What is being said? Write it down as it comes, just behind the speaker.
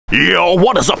Yo,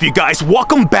 what is up, you guys?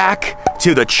 Welcome back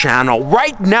to the channel.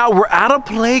 Right now, we're at a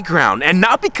playground, and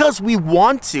not because we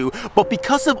want to, but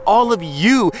because of all of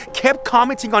you kept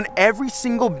commenting on every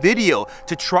single video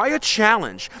to try a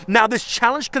challenge. Now, this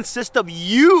challenge consists of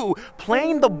you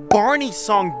playing the Barney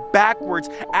song backwards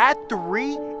at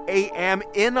 3 a.m.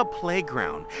 in a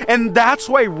playground. And that's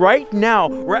why right now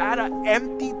we're at an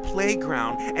empty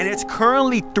playground and it's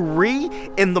currently 3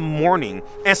 in the morning.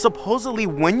 And supposedly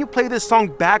when you play this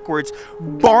song backwards,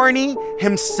 Barney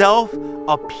himself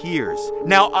appears.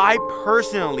 Now, I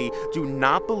personally do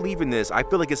not believe in this. I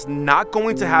feel like it's not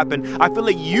going to happen. I feel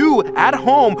like you at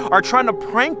home are trying to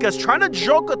prank us, trying to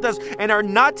joke with us, and are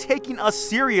not taking us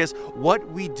serious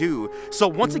what we do. So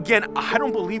once again, I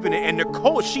don't believe in it. And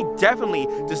Nicole, she definitely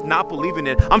does not believe in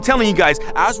it. I'm telling you guys,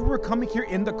 as we're coming here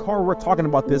in the car, we're talking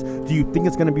about this. Do you think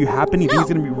it's gonna be happening? Do you think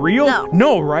it's gonna be real?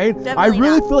 No, right? Definitely I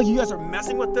really feel like you guys are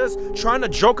messing with this, trying to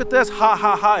joke with this. Ha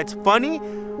ha ha, it's funny,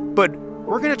 but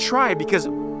we're gonna try because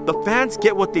the fans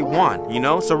get what they want, you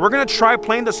know? So we're gonna try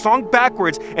playing the song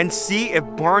backwards and see if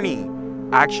Barney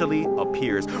actually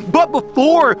appears. But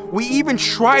before we even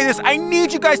try this, I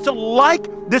need you guys to like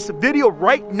this video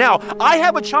right now. I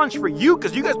have a challenge for you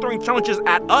because you guys are throwing challenges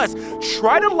at us.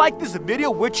 Try to like this video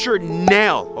with your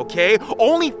nail, okay?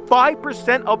 Only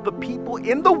 5% of the people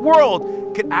in the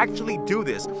world can actually do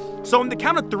this. So on the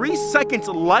count of 3 seconds,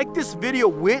 like this video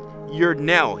with your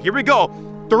nail. Here we go.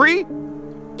 3,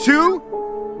 2,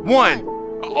 1.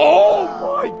 Oh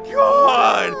my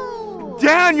God!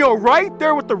 Daniel right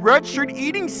there with the red shirt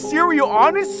eating cereal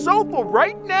on his sofa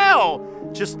right now.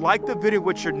 Just like the video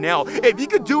with your nail. If you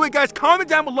could do it, guys, comment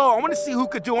down below. I want to see who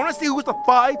could do it. I want to see who's the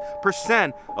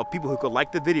 5% of people who could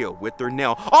like the video with their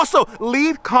nail. Also,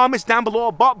 leave comments down below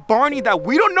about Barney that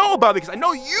we don't know about, because I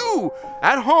know you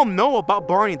at home know about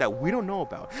Barney that we don't know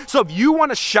about. So if you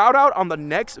want a shout out on the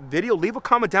next video, leave a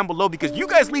comment down below, because you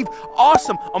guys leave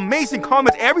awesome, amazing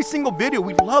comments every single video.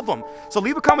 We love them. So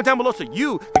leave a comment down below so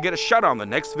you can get a shout out on the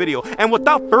next video. And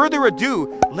without further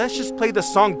ado, let's just play the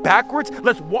song backwards.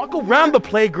 Let's walk around the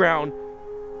playground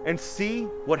and see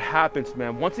what happens,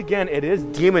 man. Once again, it is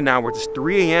demon hours. It's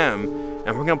 3 a.m.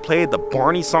 and we're gonna play the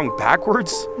Barney song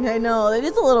backwards. I know, it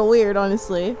is a little weird,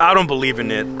 honestly. I don't believe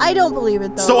in it. I don't believe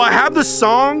it though. So I have the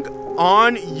song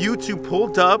on YouTube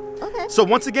pulled up. Okay. So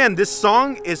once again, this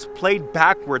song is played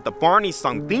backward, the Barney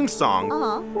song, theme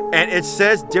song. And it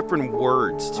says different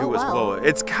words too as well.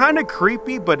 It's kind of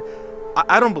creepy, but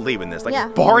I don't believe in this.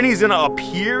 Like, Barney's gonna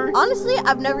appear. Honestly,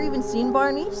 I've never even seen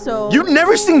Barney, so. You've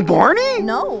never seen Barney?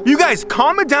 No. You guys,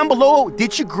 comment down below.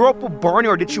 Did you grow up with Barney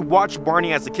or did you watch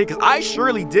Barney as a kid? Because I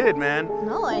surely did, man.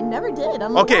 No, I never did.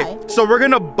 Okay, so we're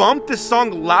gonna bump this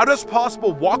song loud as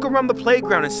possible, walk around the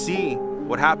playground and see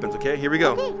what happens, okay? Here we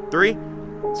go. Okay. 3,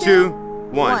 2,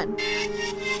 1.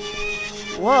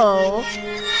 Whoa.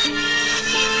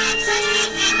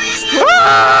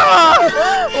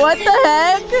 Ah! What the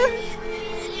heck?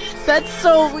 That's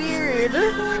so weird.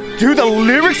 Dude, the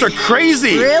lyrics are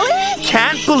crazy. Really?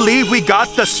 Can't believe we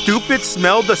got the stupid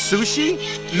smell the sushi.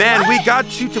 Man, we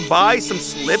got you to buy some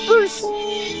slippers.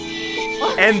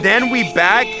 And then we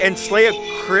back and slay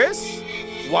a Chris.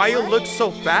 Why you look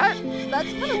so fat?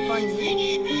 That's kind of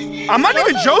funny. I'm not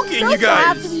even joking, you guys.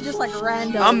 Have to be just like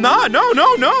random. I'm not. No,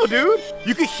 dude.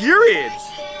 You can hear it.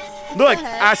 Look,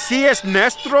 así es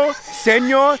nuestro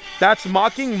Señor. That's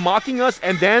mocking us,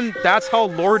 and then that's how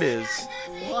Lord is.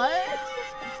 What?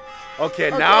 Okay,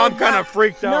 now I'm kind of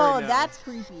freaked out. No, right now. That's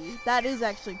creepy. That is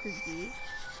actually creepy.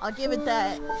 I'll give it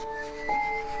that.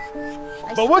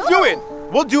 But we'll do it.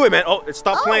 We'll do it, man. Oh,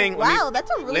 stop playing. Wow,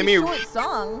 that's a really short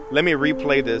song. Let me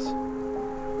replay this.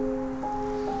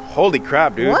 Holy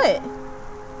crap, dude.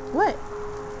 What?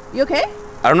 You okay?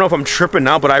 I don't know if I'm tripping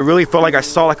now, but I really felt like I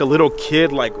saw like a little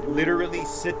kid like literally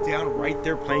sit down right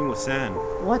there playing with sand.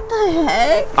 What the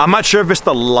heck? I'm not sure if it's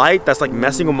the light that's like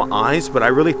messing with my eyes, but I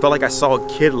really felt like I saw a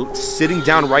kid sitting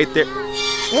down right there.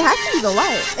 It has to be the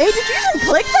light. Hey, did you even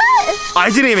click that?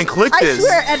 I didn't even click this. I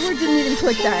swear, Edward didn't even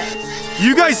click that.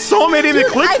 You guys saw me didn't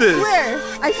even click this.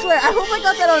 I swear. I hope I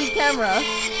got that on camera.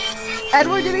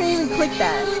 Edward didn't even click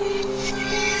that.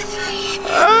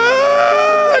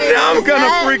 Now I'm kind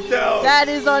of freaked out. That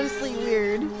is honestly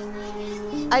weird.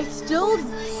 I still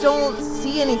don't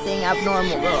see anything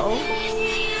abnormal though.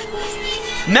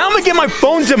 Now I'm gonna get my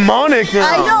phone demonic now.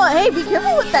 I know. Hey, be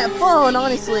careful with that phone,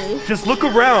 honestly. Just look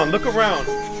around. Look around.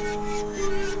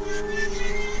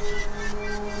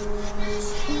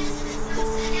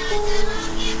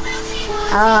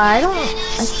 I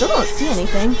still don't see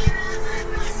anything.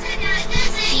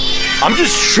 I'm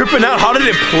just tripping out. How did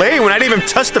it play when I didn't even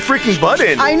touch the freaking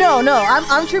button? I know, no,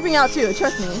 I'm tripping out too,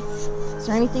 trust me. Is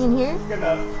there anything in here?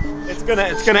 It's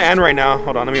gonna end right now.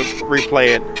 Hold on, let me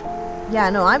replay it. Yeah,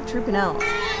 no, I'm tripping out.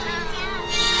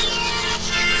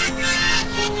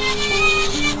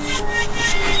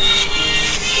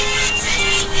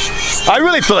 I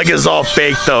really feel like it's all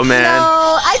fake though, man.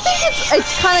 No, I think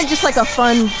it's kind of just like a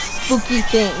fun, spooky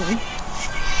thing.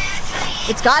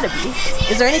 It's gotta be.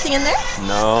 Is there anything in there?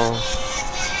 No.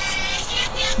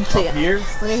 Up here?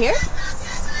 Over here?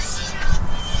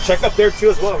 Check up there too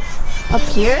as well. Up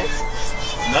here?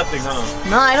 Nothing, huh?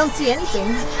 No, I don't see anything.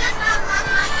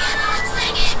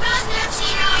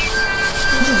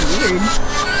 This is weird.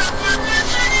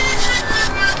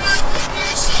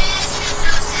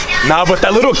 Nah, but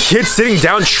that little kid sitting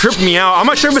down tripped me out. I'm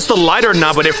not sure if it's the light or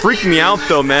not, but it freaked me out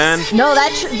though, man. No,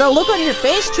 the look on your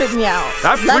face tripped me out.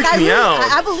 That freaked me out.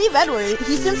 I believe Edward.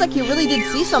 He seems like he really did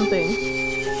see something.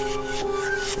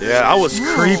 Yeah, that was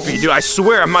creepy, dude. I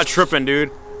swear I'm not tripping,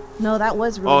 dude. No, that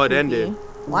was really creepy. Ended.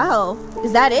 Wow.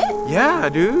 Is that it? Yeah,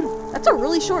 dude. That's a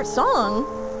really short song.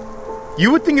 You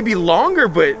would think it'd be longer,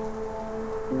 but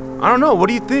I don't know. What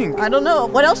do you think? I don't know.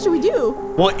 What else do we do?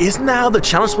 Well, isn't that how the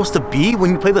challenge supposed to be?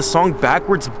 When you play the song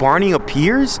backwards, Barney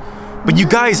appears? But you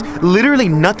guys, literally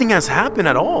nothing has happened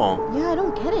at all. Yeah, I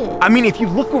don't get it. I mean, if you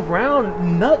look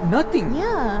around, nothing.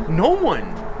 Yeah. No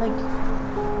one. Like,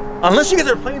 unless you guys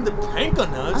are playing the prank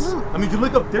on us. I mean, if you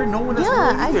look up there, no one has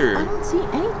either. I don't see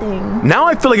anything. Now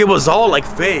I feel like it was all like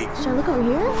fake. Should I look over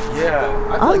here? Yeah.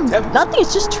 I feel like nothing.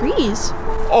 It's just trees.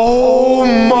 Oh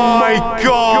my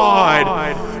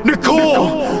God.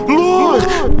 Nicole, look!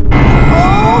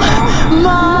 Oh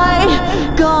my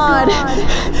God!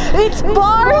 It's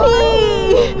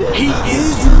Barney! He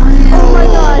is real! Oh my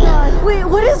God! Wait,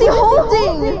 what is he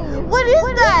holding? What is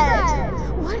that?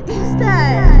 What is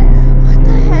that? What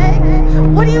the heck?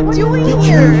 What are you doing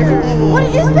here? What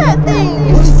is that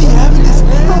thing? What does he have in his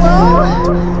hand? Hello?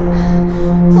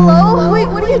 Hello? Wait,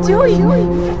 what are you doing?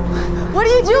 What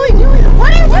are you doing?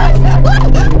 What are you doing?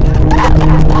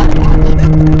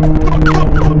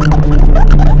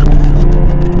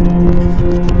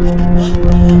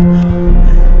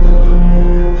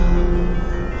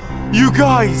 You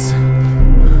guys!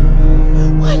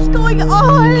 What's going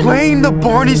on? Playing the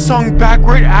Barney song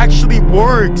backward actually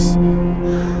works.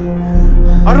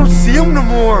 I don't see him no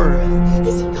more.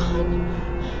 Is he gone?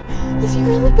 Is he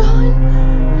really gone?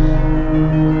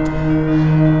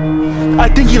 I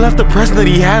think he left the present that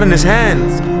he had in his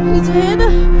hands. He did?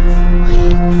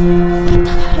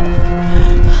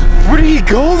 Where did he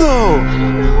go though? I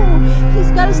don't know.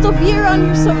 He's gotta still be around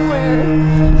here somewhere.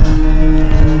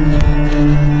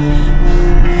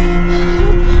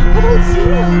 I don't see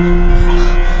him.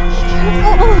 Be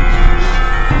careful.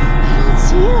 I don't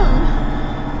see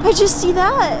him. I just see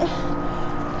that.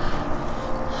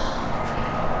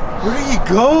 Where did he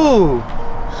go?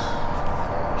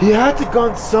 He had to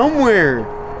gone somewhere.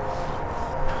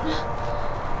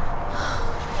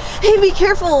 Hey, be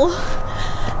careful.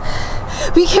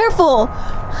 Be careful.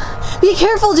 Be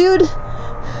careful, dude.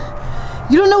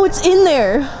 You don't know what's in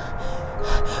there.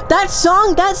 That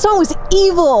song was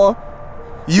evil.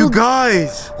 You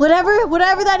guys.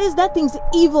 Whatever that is, that thing's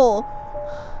evil.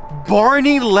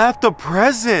 Barney left a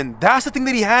present. That's the thing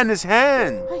that he had in his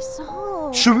hand. I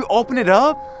saw. Should we open it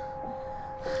up?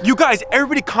 You guys,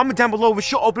 everybody comment down below. We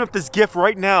should open up this gift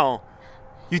right now.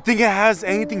 You think it has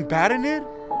anything bad in it?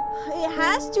 It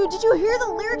has to. Did you hear the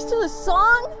lyrics to the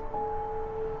song?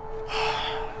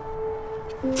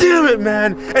 Damn it,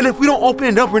 man. And if we don't open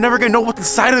it up, we're never gonna know what's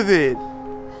inside of it.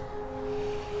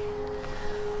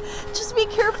 Just be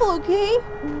careful, okay?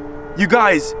 You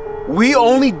guys, we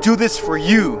only do this for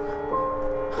you.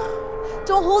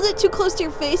 Don't hold it too close to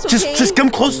your face, okay? Just come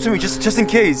close to me, just in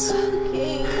case.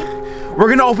 Okay. We're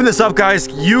gonna open this up, guys.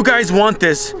 You guys want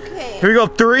this. Okay. Here we go.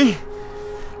 3,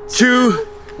 2,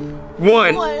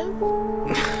 1.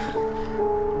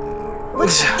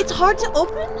 It's hard to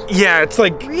open? Yeah, it's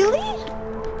like... Really?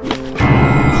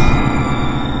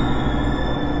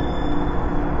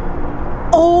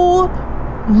 Oh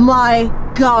my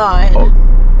God. Oh.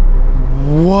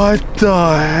 What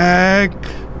the heck?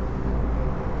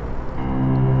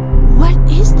 What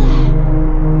is that?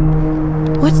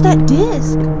 What's that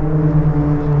disc?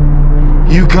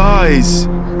 You guys.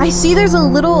 I see there's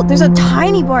a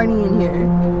tiny Barney in here.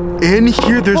 In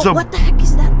here, what the heck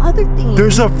is that other thing?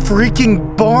 There's a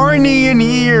freaking Barney in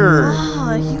here.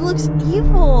 Ah, he looks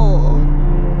evil.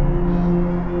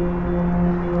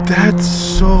 That's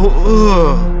so,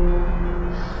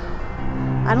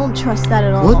 I don't trust that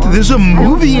at all. What? There's a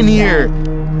movie in here.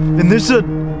 And there's a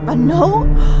note?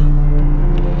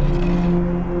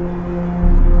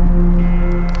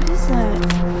 What is that?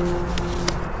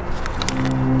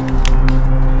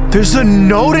 There's a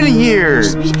note in here.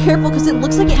 Just be careful because it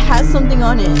looks like it has something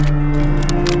on it.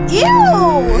 Ew!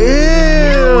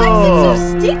 Ew! Why is it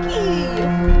so sticky?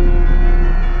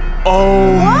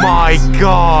 Oh What? my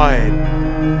god.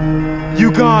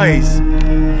 You guys,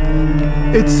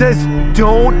 it says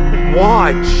don't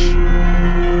watch.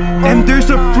 And there's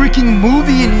a freaking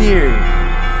movie in here.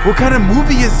 What kind of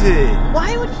movie is it?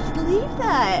 Why would he leave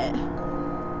that?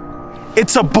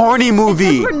 It's a Barney It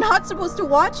movie. says we're not supposed to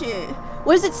watch it.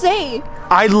 What does it say?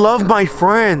 I love my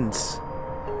friends.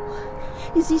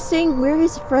 Is he saying we're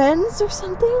his friends or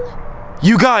something?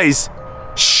 You guys,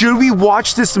 should we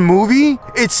watch this movie?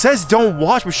 It says don't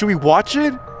watch, but should we watch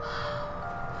it?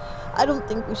 I don't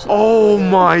think we should. Oh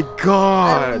my I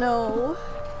god. don't know.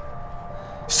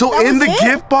 So That in was the it?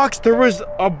 gift box, there was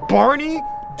a Barney,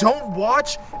 don't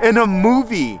watch, and a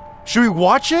movie. Should we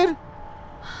watch it?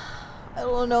 I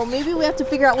don't know. Maybe we have to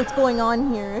figure out what's going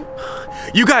on here.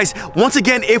 You guys, once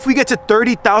again, if we get to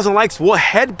 30,000 likes, we'll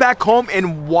head back home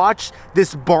and watch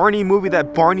this Barney movie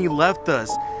that Barney left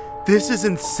us. This is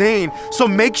insane. So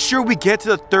make sure we get to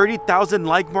the 30,000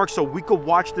 like mark so we could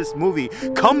watch this movie.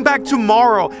 Come back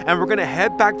tomorrow and we're gonna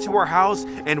head back to our house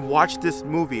and watch this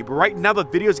movie. But right now the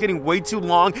video is getting way too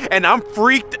long and I'm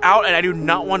freaked out and I do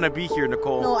not want to be here,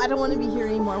 Nicole. No, I don't want to be here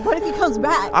anymore. What if he comes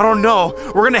back? I don't know.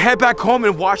 We're gonna head back home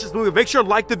and watch this movie. Make sure to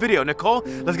like the video. Nicole,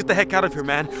 let's get the heck out of here,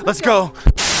 man. Let's go.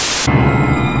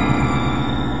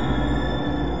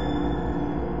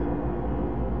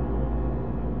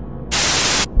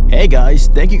 Hey guys,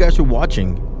 thank you guys for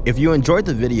watching. If you enjoyed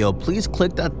the video, please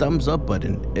click that thumbs up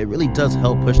button. It really does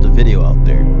help push the video out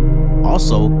there.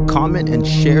 Also, comment and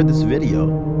share this video.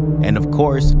 And of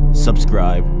course,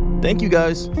 subscribe. Thank you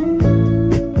guys.